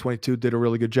in 2022 did a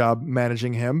really good job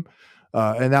managing him.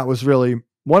 And that was really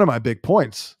one of my big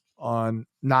points on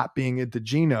not being into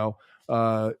Geno.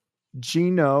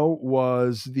 Geno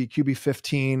was the QB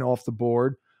 15 off the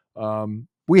board.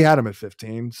 We had him at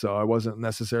 15, so I wasn't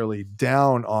necessarily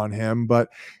down on him, but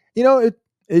it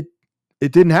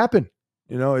didn't happen.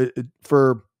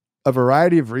 For a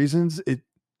variety of reasons,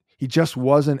 he just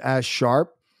wasn't as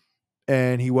sharp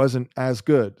and he wasn't as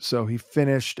good. So he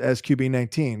finished as QB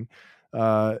 19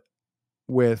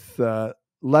 with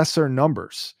lesser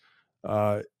numbers.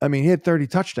 I mean, he had 30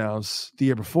 touchdowns the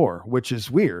year before, which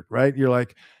is weird, right? You're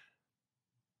like,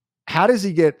 how does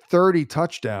he get 30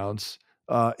 touchdowns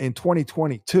in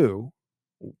 2022,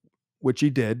 which he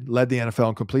did, led the NFL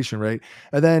in completion rate,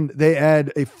 and then they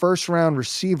add a first-round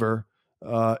receiver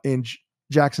in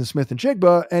Jackson Smith and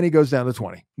Jigba, and he goes down to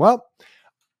 20. Well,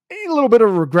 a little bit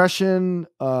of regression,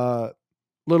 a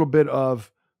little bit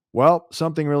of,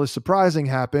 something really surprising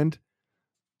happened.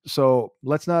 So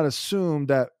let's not assume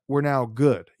that we're now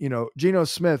good. Geno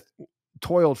Smith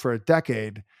toiled for a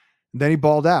decade, then he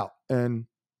balled out. And,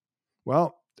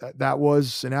 that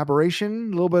was an aberration,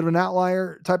 a little bit of an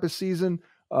outlier type of season,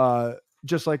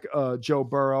 just like Joe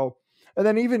Burrow. And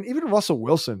then even Russell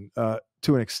Wilson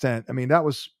to an extent. I mean, that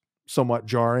was somewhat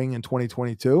jarring in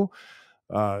 2022.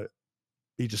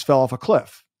 He just fell off a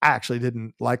cliff. I actually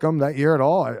didn't like him that year at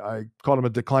all. I called him a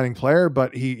declining player,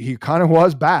 but he kind of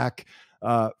was back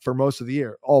for most of the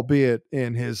year, albeit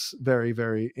in his very,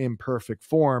 very imperfect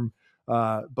form.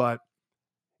 But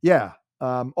yeah,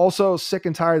 Also sick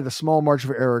and tired of the small margin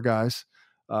for error guys.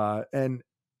 And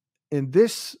in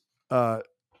this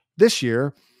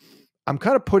year, I'm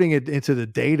kind of putting it into the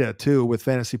data too, with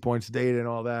fantasy points data and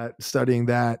all that, studying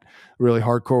that really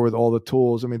hardcore with all the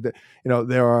tools. I mean,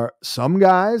 there are some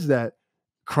guys that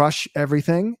crush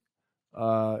everything.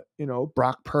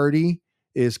 Brock Purdy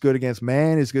is good against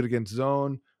man, is good against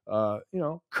zone.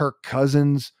 Kirk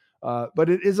Cousins. But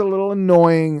it is a little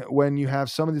annoying when you have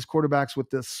some of these quarterbacks with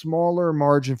the smaller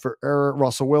margin for error.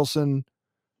 Russell Wilson,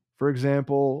 for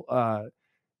example,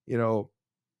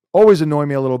 always annoy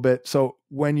me a little bit. So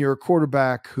when you're a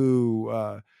quarterback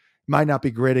who might not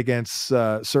be great against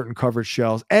certain coverage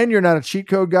shells, and you're not a cheat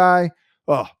code guy,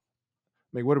 I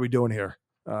mean, what are we doing here?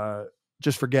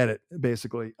 Just forget it,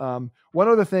 basically. One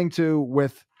other thing too,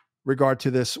 with regard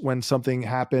to this, when something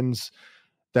happens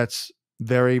that's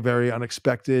very, very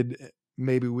unexpected,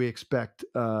 maybe we expect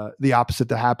the opposite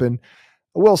to happen.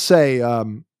 I will say,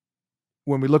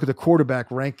 when we look at the quarterback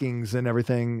rankings and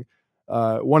everything,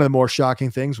 one of the more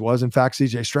shocking things was, in fact,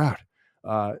 CJ Stroud.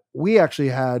 We actually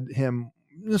had him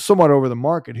somewhat over the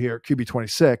market here, QB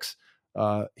 26.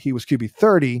 He was QB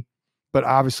 30, but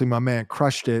obviously my man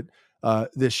crushed it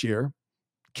this year.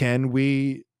 Can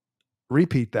we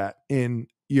repeat that in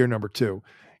year number 2?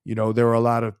 There are a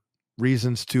lot of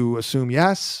reasons to assume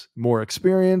yes, more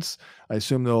experience. I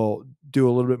assume they'll do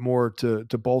a little bit more to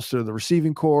bolster the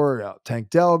receiving core, Tank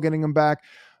Dell getting him back,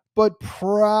 but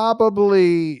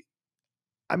probably,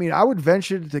 I mean, I would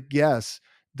venture to guess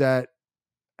that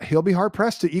he'll be hard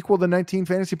pressed to equal the 19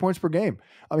 fantasy points per game.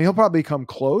 I mean, he'll probably come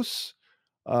close,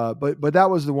 but that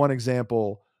was the one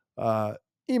example.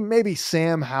 Maybe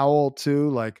Sam Howell too,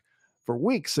 like for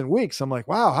weeks and weeks. I'm like,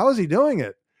 wow, how is he doing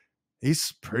it?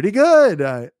 He's pretty good.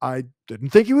 I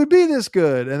didn't think he would be this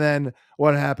good. And then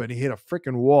what happened? He hit a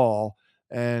freaking wall,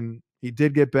 and he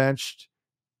did get benched,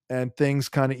 and things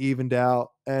kind of evened out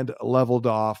and leveled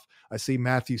off. I see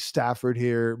Matthew Stafford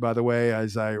here, by the way,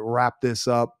 as I wrap this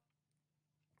up,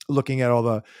 looking at all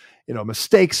the,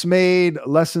 mistakes made,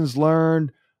 lessons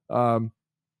learned. I'm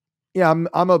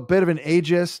a bit of an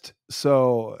ageist,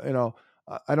 so,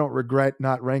 I don't regret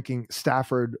not ranking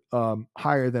Stafford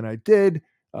higher than I did.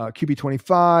 QB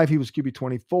 25, he was QB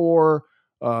 24.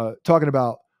 Talking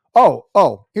about,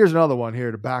 here's another one here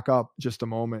to back up just a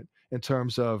moment in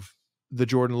terms of the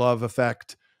Jordan Love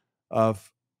effect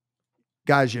of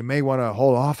guys. You may want to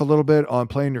hold off a little bit on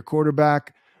playing your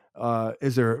quarterback.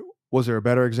 Was there a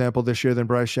better example this year than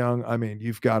Bryce Young? I mean,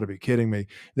 you've got to be kidding me.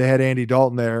 They had Andy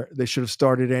Dalton there. They should have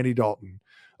started Andy Dalton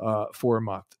for a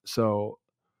month. So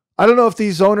I don't know if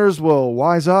these owners will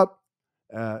wise up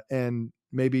and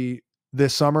maybe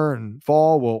this summer and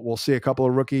fall, we'll see a couple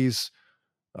of rookies,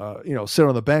 sit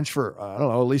on the bench for, I don't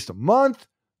know, at least a month.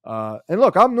 And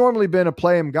look, I've normally been a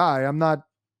play him guy. I'm not,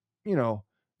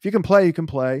 if you can play, you can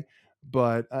play.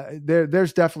 But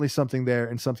there's definitely something there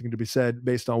and something to be said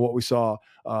based on what we saw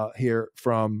here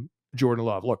from Jordan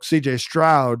Love. Look, CJ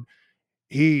Stroud,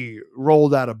 he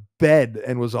rolled out of bed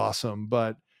and was awesome.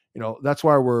 But, that's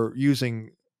why we're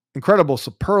using incredible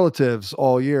superlatives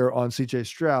all year on CJ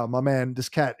Stroud. My man, this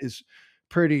cat is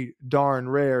pretty darn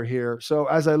rare here. So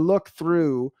as I look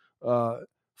through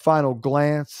final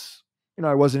glance,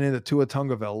 I wasn't into Tua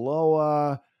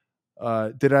Tagovailoa.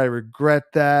 Did I regret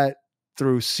that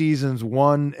through seasons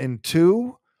 1 and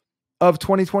 2 of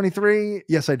 2023?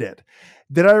 Yes, I did.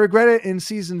 Did I regret it in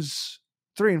seasons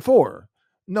 3 and 4?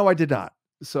 No, I did not.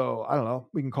 So I don't know.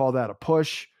 We can call that a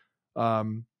push.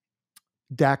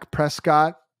 Dak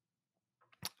Prescott,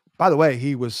 by the way,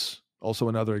 he was also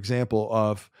another example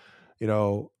of,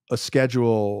 a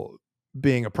schedule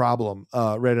being a problem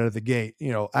right out of the gate.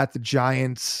 At the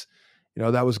Giants,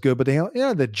 that was good, but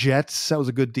the Jets, that was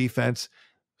a good defense.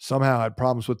 Somehow had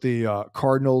problems with the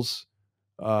Cardinals,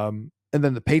 and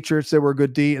then the Patriots, they were a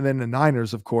good D, and then the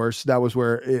Niners, of course, that was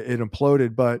where it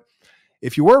imploded. But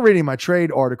if you were reading my trade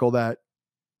article that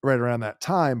right around that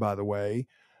time, by the way,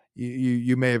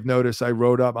 you may have noticed I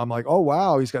wrote up, I'm like, oh,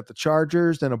 wow, he's got the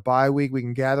Chargers, then a bye week. We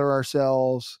can gather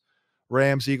ourselves.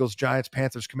 Rams, Eagles, Giants,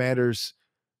 Panthers, Commanders,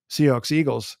 Seahawks,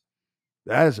 Eagles.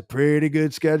 That is a pretty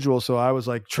good schedule. So I was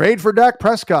like, trade for Dak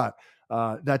Prescott.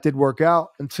 That did work out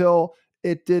until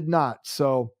it did not.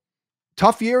 So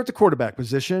tough year at the quarterback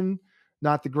position.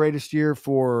 Not the greatest year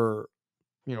for,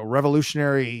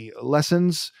 revolutionary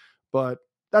lessons, but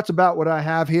that's about what I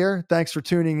have here. Thanks for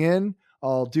tuning in.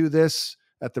 I'll do this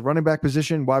at the running back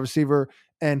position, wide receiver,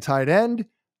 and tight end.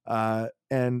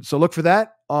 And so look for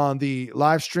that on the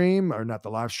live stream, or not the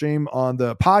live stream, on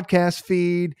the podcast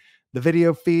feed, the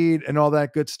video feed, and all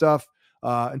that good stuff.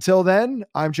 Until then,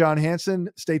 I'm John Hansen.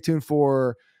 Stay tuned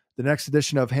for the next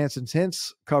edition of Hansen's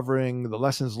Hints, covering the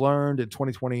lessons learned in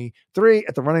 2023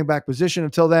 at the running back position.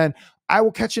 Until then, I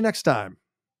will catch you next time.